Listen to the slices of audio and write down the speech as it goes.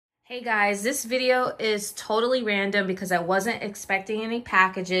Hey guys, this video is totally random because I wasn't expecting any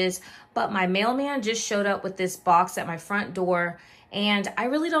packages, but my mailman just showed up with this box at my front door and I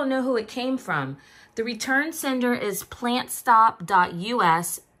really don't know who it came from. The return sender is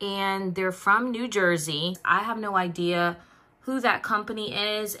plantstop.us and they're from New Jersey. I have no idea who that company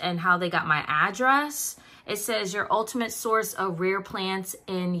is and how they got my address. It says your ultimate source of rare plants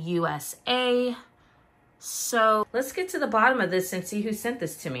in USA. So let's get to the bottom of this and see who sent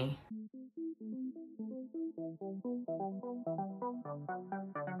this to me.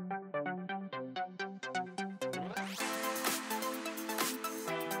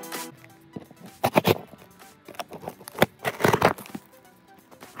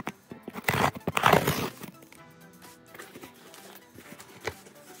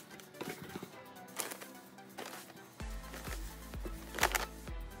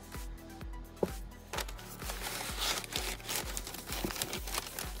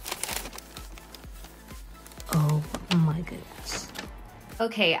 Oh my goodness.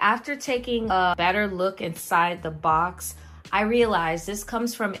 Okay, after taking a better look inside the box, I realized this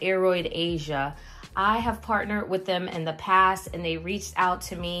comes from Aroid Asia. I have partnered with them in the past and they reached out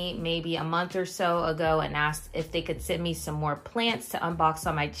to me maybe a month or so ago and asked if they could send me some more plants to unbox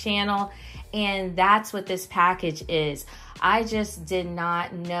on my channel. And that's what this package is. I just did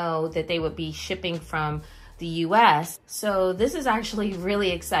not know that they would be shipping from the US. So this is actually really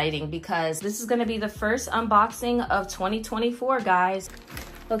exciting because this is gonna be the first unboxing of 2024, guys.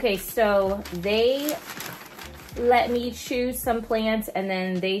 Okay, so they let me choose some plants and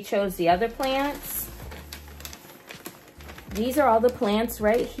then they chose the other plants. These are all the plants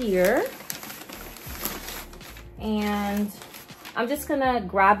right here. And I'm just gonna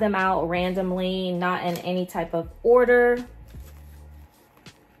grab them out randomly, not in any type of order.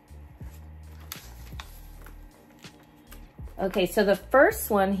 Okay, so the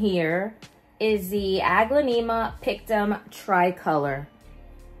first one here is the Aglaonema pictum tricolor.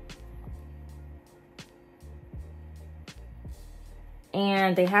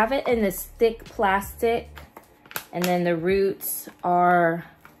 And they have it in this thick plastic, and then the roots are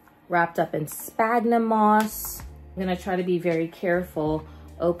wrapped up in sphagnum moss. I'm gonna try to be very careful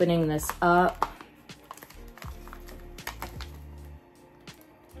opening this up.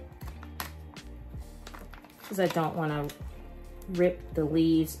 Because I don't wanna rip the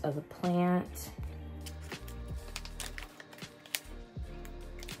leaves of the plant.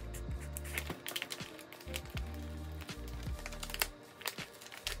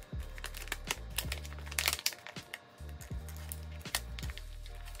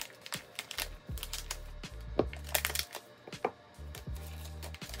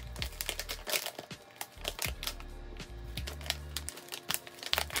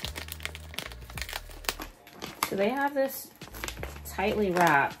 So they have this tightly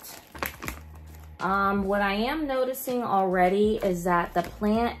wrapped. What I am noticing already is that the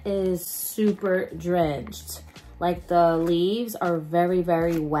plant is super drenched. Like the leaves are very,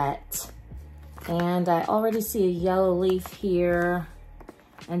 very wet. And I already see a yellow leaf here.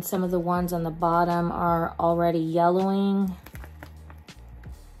 And some of the ones on the bottom are already yellowing.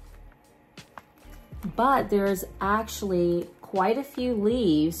 But there's actually quite a few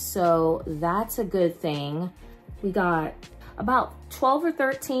leaves, so that's a good thing. We got about 12 or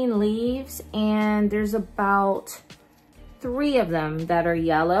 13 leaves and there's about 3 of them that are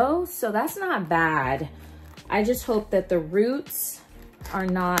yellow, so that's not bad. I just hope that the roots are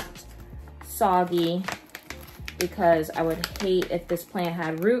not soggy because I would hate if this plant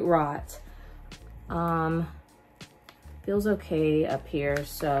had root rot. Feels okay up here,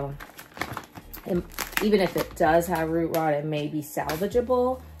 so even if it does have root rot, it may be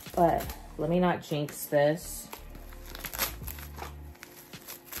salvageable, but let me not jinx this.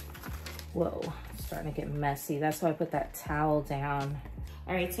 Whoa, it's starting to get messy. That's why I put that towel down.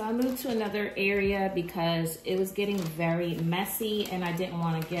 All right, so I moved to another area because it was getting very messy and I didn't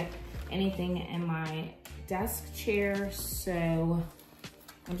want to get anything in my desk chair. So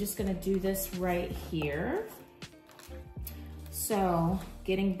I'm just gonna do this right here. So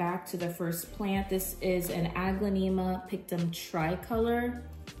getting back to the first plant, this is an Aglaonema pictum tricolor.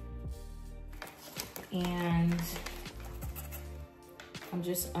 And I'm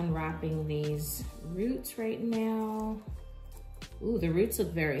just unwrapping these roots right now. Ooh, the roots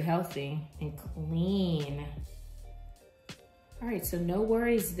look very healthy and clean. All right, so no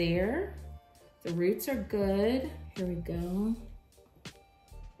worries there. The roots are good. Here we go.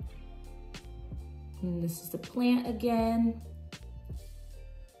 And this is the plant again.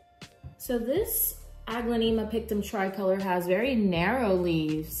 So this Aglaonema pictum tricolor has very narrow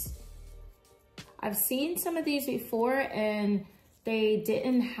leaves. I've seen some of these before and they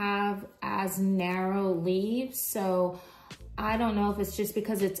didn't have as narrow leaves, so I don't know if it's just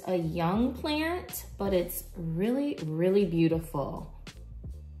because it's a young plant, but it's really, really beautiful.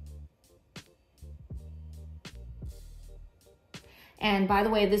 And by the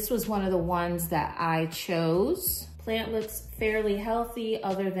way, this was one of the ones that I chose. Plant looks fairly healthy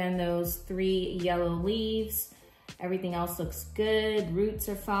other than those 3 yellow leaves. Everything else looks good, roots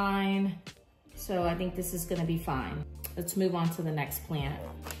are fine. So I think this is gonna be fine. Let's move on to the next plant.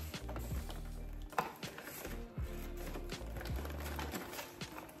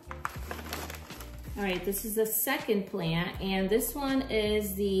 All right, this is the second plant, and this one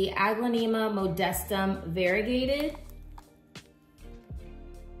is the Aglaonema modestum variegated.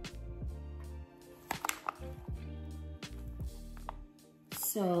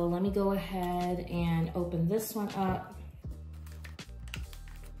 So let me go ahead and open this one up.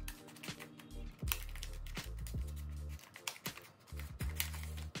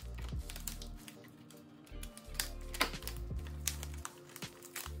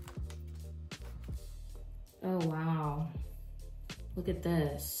 Oh, wow. Look at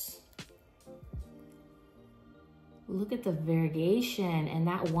this. Look at the variegation and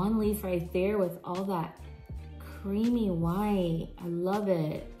that one leaf right there with all that creamy white. I love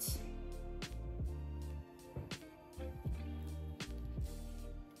it.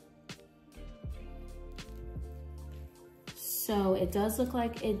 So it does look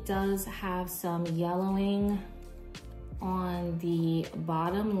like it does have some yellowing on the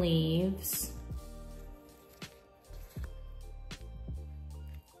bottom leaves.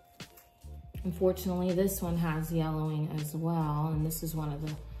 Unfortunately, this one has yellowing as well, and this is one of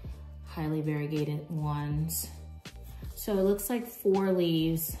the highly variegated ones. So it looks like 4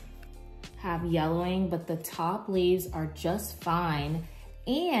 leaves have yellowing, but the top leaves are just fine.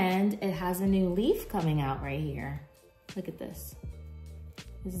 And it has a new leaf coming out right here. Look at this.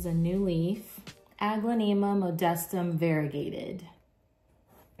 This is a new leaf. Aglaonema modestum variegated.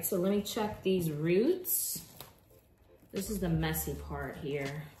 So let me check these roots. This is the messy part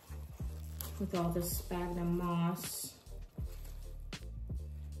here with all the sphagnum moss.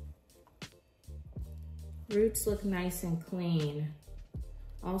 Roots look nice and clean.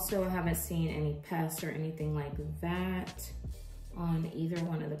 Also, I haven't seen any pests or anything like that on either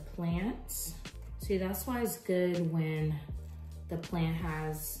one of the plants. See, that's why it's good when the plant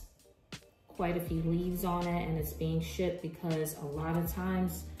has quite a few leaves on it and it's being shipped, because a lot of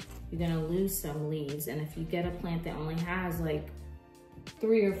times you're gonna lose some leaves. And if you get a plant that only has like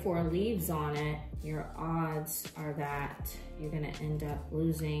 3 or 4 leaves on it, your odds are that you're gonna end up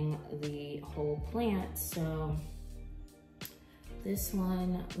losing the whole plant. So this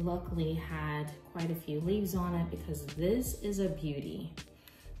one luckily had quite a few leaves on it, because this is a beauty.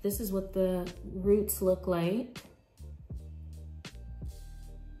 This is what the roots look like.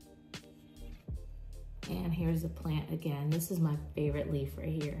 And here's the plant again. This is my favorite leaf right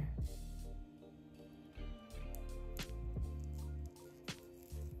here.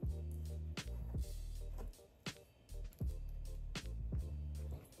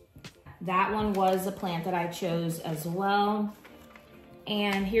 That one was a plant that I chose as well.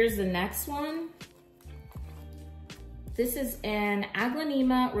 And here's the next one. This is an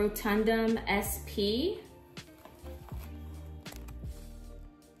Aglaonema rotundum SP.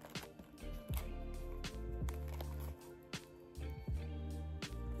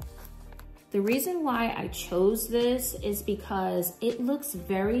 The reason why I chose this is because it looks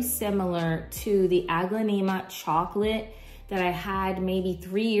very similar to the Aglaonema chocolate that I had maybe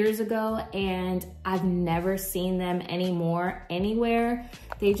 3 years ago, and I've never seen them anymore anywhere.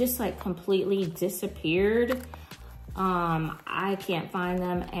 They just like completely disappeared. I can't find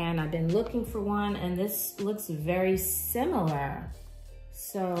them, and I've been looking for one, and this looks very similar.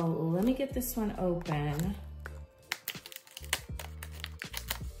 So let me get this one open.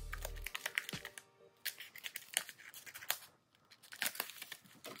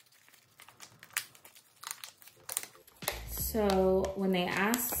 So when they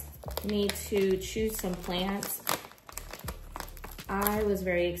asked me to choose some plants, I was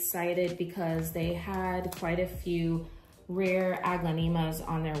very excited because they had quite a few rare Aglaonemas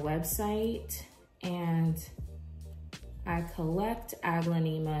on their website, and I collect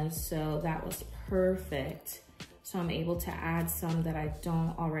Aglaonemas, so that was perfect. So I'm able to add some that I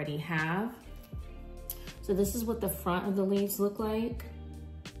don't already have. So this is what the front of the leaves look like.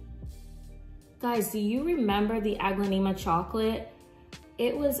 Guys, do you remember the Aglaonema chocolate?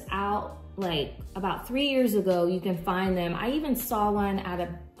 It was out like about 3 years ago. You can find them. I even saw one at a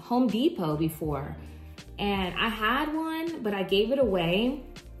Home Depot before. And I had one, but I gave it away.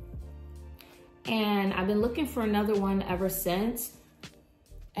 And I've been looking for another one ever since.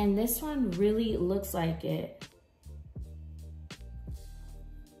 And this one really looks like it.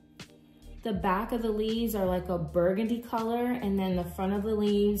 The back of the leaves are like a burgundy color, and then the front of the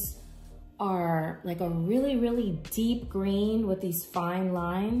leaves are like a really, really deep green with these fine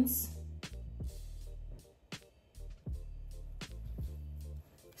lines.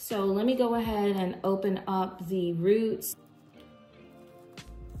 So let me go ahead and open up the roots.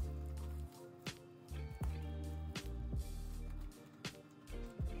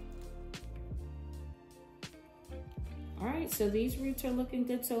 All right, so these roots are looking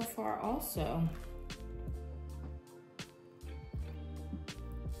good so far also.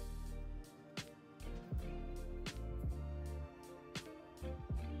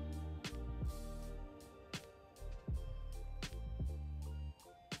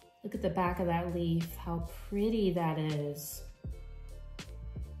 Look at the back of that leaf, how pretty that is.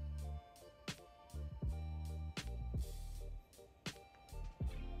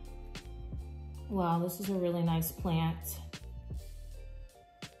 Wow, this is a really nice plant.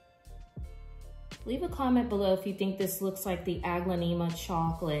 Leave a comment below if you think this looks like the Aglaonema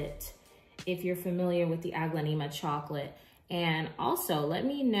chocolate, if you're familiar with the Aglaonema chocolate. And also let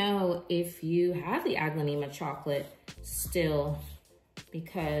me know if you have the Aglaonema chocolate still,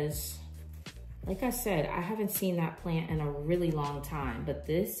 because like I said, I haven't seen that plant in a really long time, but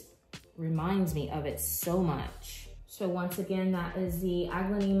this reminds me of it so much. So once again, that is the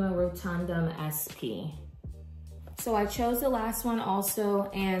Aglaonema rotundum SP. So I chose the last one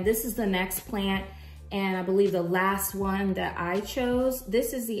also, and this is the next plant, and I believe the last one that I chose.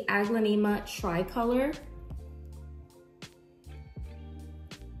 This is the Aglaonema tricolor.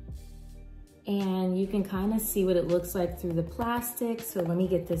 And you can kind of see what it looks like through the plastic. So let me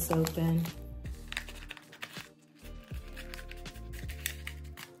get this open.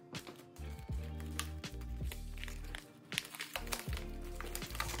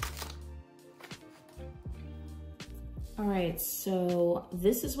 All right, so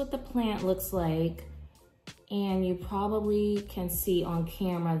this is what the plant looks like. And you probably can see on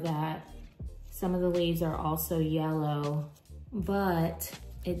camera that some of the leaves are also yellow, but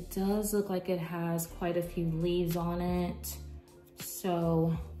it does look like it has quite a few leaves on it.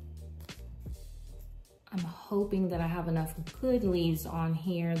 So I'm hoping that I have enough good leaves on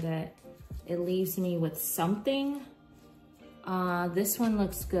here that it leaves me with something. This one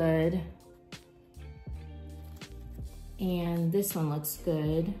looks good. And this one looks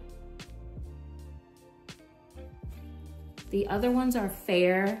good. The other ones are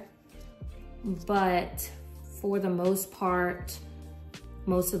fair, but for the most part,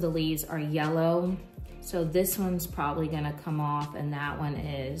 most of the leaves are yellow. So this one's probably gonna come off and that one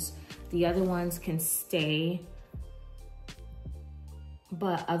is. The other ones can stay.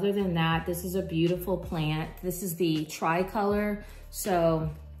 But other than that, this is a beautiful plant. This is the tricolor. So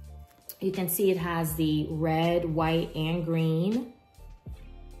you can see it has the red, white, and green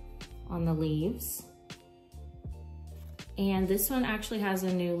on the leaves. And this one actually has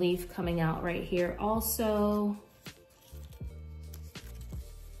a new leaf coming out right here also.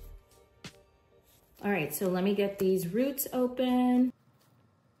 All right, so let me get these roots open.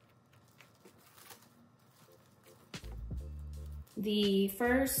 The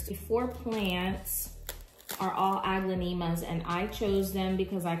first 4 plants are all Aglaonemas, and I chose them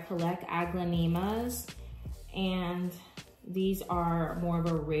because I collect Aglaonemas, and these are more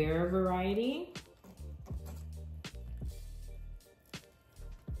of a rare variety.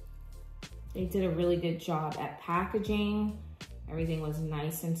 They did a really good job at packaging. Everything was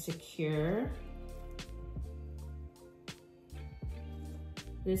nice and secure.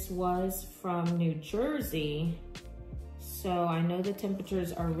 This was from New Jersey, so I know the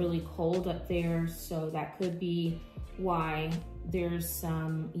temperatures are really cold up there, so that could be why there's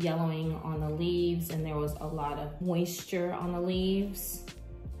some yellowing on the leaves and there was a lot of moisture on the leaves.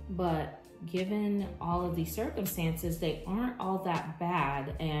 But given all of these circumstances, they aren't all that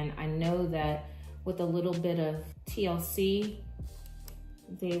bad, and I know that with a little bit of TLC,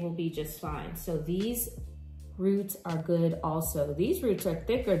 they will be just fine. So these roots are good also. These roots are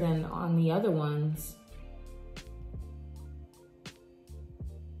thicker than on the other ones.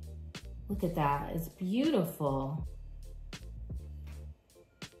 Look at that, it's beautiful.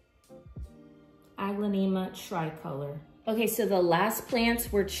 Aglaonema tricolor. Okay, so the last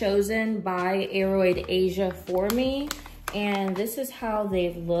plants were chosen by Aroid Asia for me, and this is how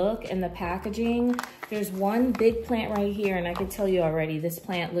they look in the packaging. There's one big plant right here, and I can tell you already, this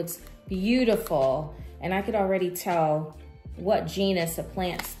plant looks beautiful. And I could already tell what genus of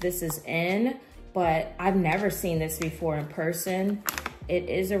plants this is in, but I've never seen this before in person. It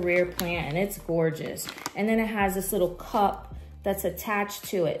is a rare plant and it's gorgeous. And then it has this little cup that's attached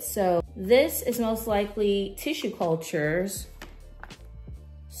to it. So this is most likely tissue cultures.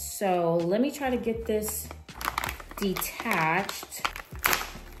 So let me try to get this detached,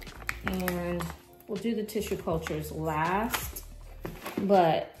 and we'll do the tissue cultures last,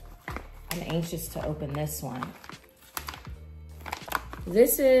 but I'm anxious to open this one.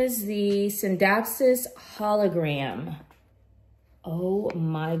 This is the Scindapsus hologram. Oh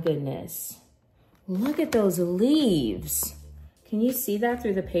my goodness. Look at those leaves. Can you see that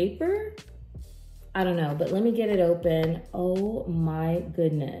through the paper? I don't know, but let me get it open. Oh my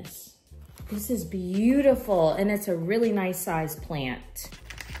goodness. This is beautiful, and it's a really nice size plant.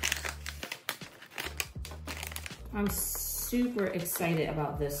 I'm super excited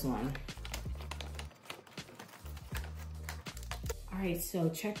about this one. All right, so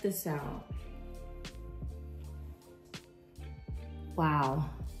check this out. Wow,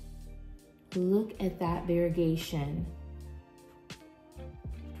 look at that variegation.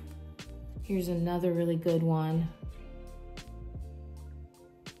 Here's another really good one.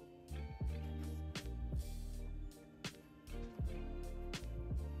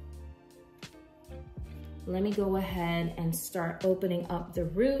 Let me go ahead and start opening up the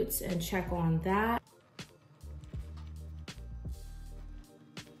roots and check on that.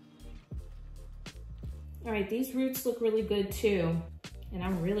 All right, these roots look really good too. And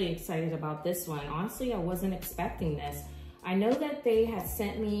I'm really excited about this one. Honestly, I wasn't expecting this. I know that they had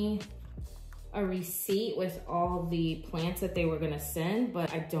sent me a receipt with all the plants that they were gonna send,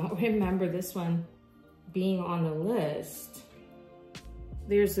 but I don't remember this one being on the list.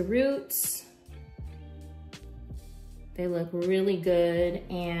 There's the roots. They look really good,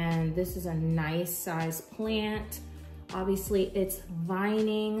 and this is a nice size plant. Obviously it's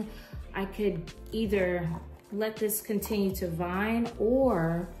vining. I could either let this continue to vine,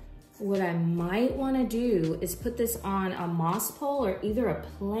 or what I might wanna do is put this on a moss pole or either a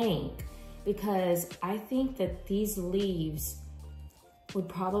plank, because I think that these leaves would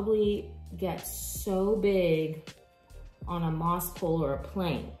probably get so big on a moss pole or a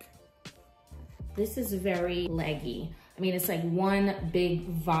plank. This is very leggy. I mean, it's like one big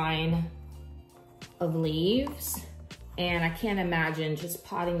vine of leaves, and I can't imagine just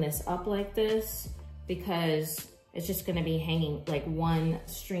potting this up like this, because it's just gonna be hanging like one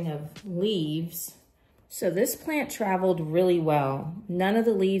string of leaves. So this plant traveled really well. None of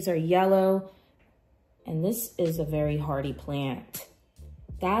the leaves are yellow, and this is a very hardy plant.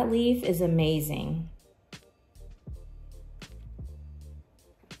 That leaf is amazing.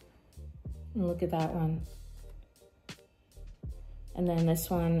 And look at that one. And then this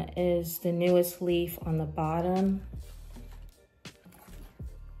one is the newest leaf on the bottom.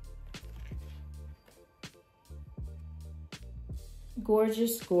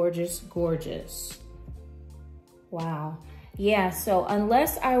 Gorgeous, gorgeous, gorgeous. Wow. Yeah, so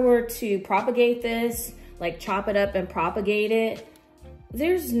unless I were to propagate this, like chop it up and propagate it,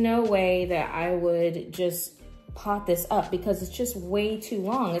 there's no way that I would just pot this up, because it's just way too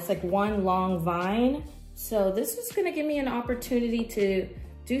long. It's like one long vine. So this is gonna give me an opportunity to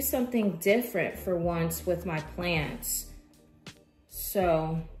do something different for once with my plants.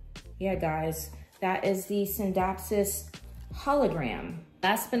 So yeah, guys, that is the Scindapsus hologram.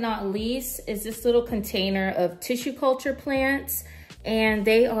 Last but not least is this little container of tissue culture plants, and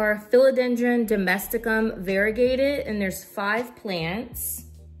they are Philodendron domesticum variegated, and there's 5 plants.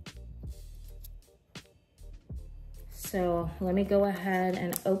 So let me go ahead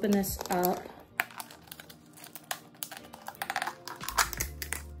and open this up.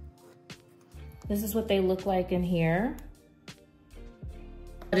 This is what they look like in here.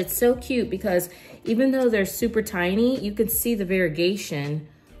 But it's so cute because even though they're super tiny, you can see the variegation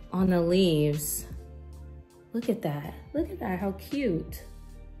on the leaves. Look at that. Look at that, how cute.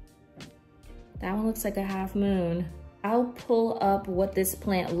 That one looks like a half moon. I'll pull up what this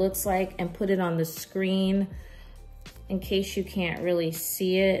plant looks like and put it on the screen in case you can't really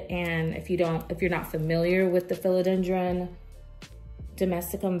see it. And if you're not familiar with the Philodendron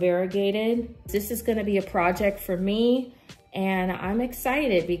domesticum variegated, this is gonna be a project for me. And I'm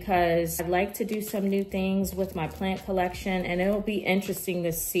excited because I'd like to do some new things with my plant collection, and it'll be interesting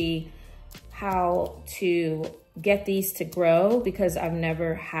to see how to get these to grow, because I've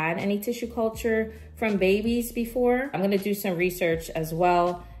never had any tissue culture from babies before. I'm gonna do some research as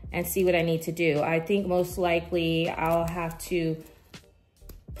well and see what I need to do. I think most likely I'll have to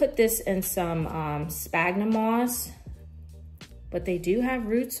put this in some sphagnum moss, but they do have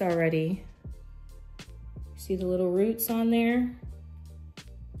roots already. See the little roots on there?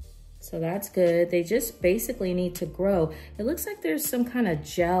 So that's good. They just basically need to grow. It looks like there's some kind of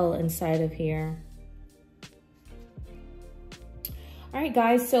gel inside of here. All right,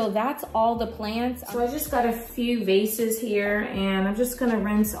 guys, so that's all the plants. So I just got a few vases here, and I'm just gonna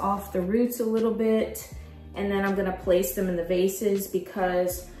rinse off the roots a little bit, and then I'm gonna place them in the vases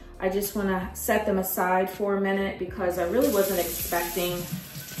because I just wanna set them aside for a minute because I really wasn't expecting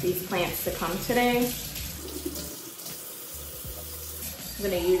these plants to come today. I'm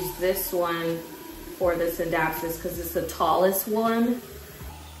gonna use this one for the Scindapsus because it's the tallest one.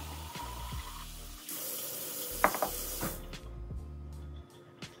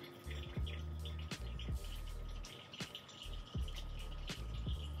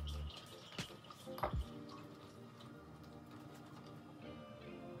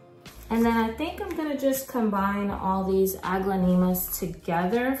 And then I think I'm gonna just combine all these Aglaonemas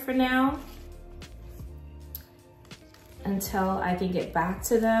together for now until I can get back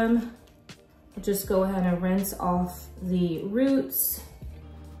to them. I'll just go ahead and rinse off the roots.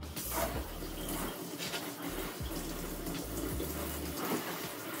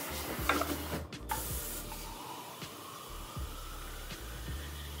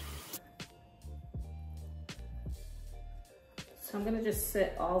 So I'm gonna just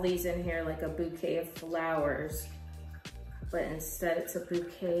sit all these in here like a bouquet of flowers, but instead it's a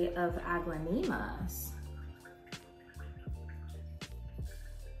bouquet of Aglaonemas.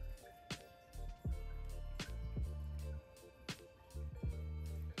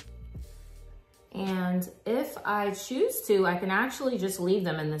 And if I choose to, I can actually just leave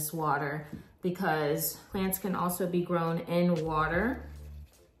them in this water because plants can also be grown in water.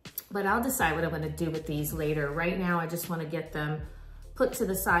 But I'll decide what I'm gonna do with these later. Right now, I just wanna get them put to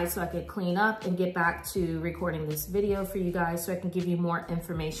the side so I can clean up and get back to recording this video for you guys so I can give you more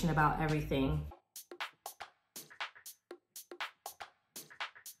information about everything.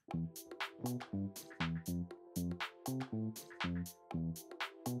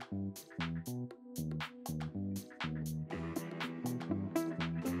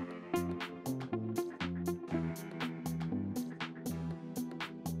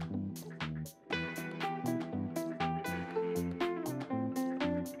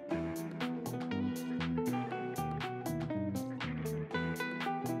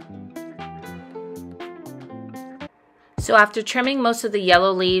 So after trimming most of the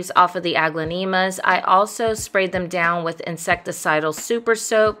yellow leaves off of the Aglaonemas, I also sprayed them down with insecticidal super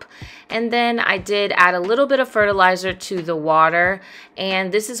soap. And then I did add a little bit of fertilizer to the water.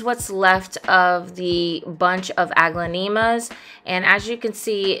 And this is what's left of the bunch of Aglaonemas. And as you can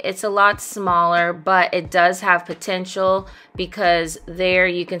see, it's a lot smaller, but it does have potential because there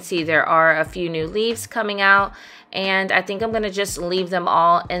you can see there are a few new leaves coming out. And I think I'm going to just leave them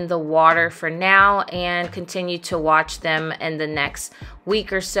all in the water for now and continue to watch them in the next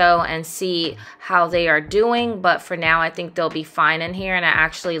week or so and see how they are doing. But for now, I think they'll be fine in here and I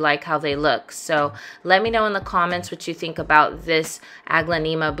actually like how they look. So let me know in the comments what you think about this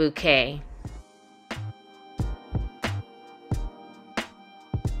Aglaonema bouquet.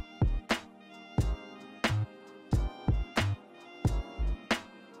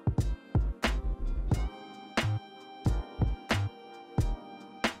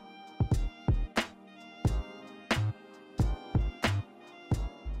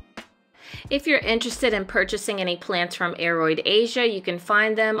 If you're interested in purchasing any plants from Aroid Asia, you can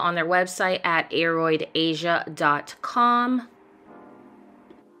find them on their website at aroidasia.com.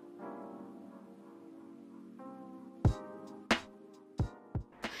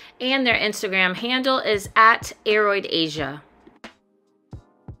 And their Instagram handle is at Aroid Asia.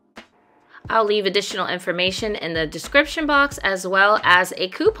 I'll leave additional information in the description box as well as a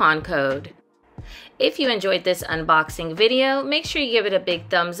coupon code. If you enjoyed this unboxing video, make sure you give it a big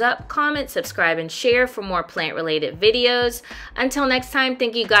thumbs up, comment, subscribe, and share for more plant-related videos. Until next time,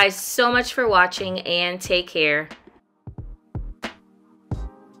 thank you guys so much for watching and take care.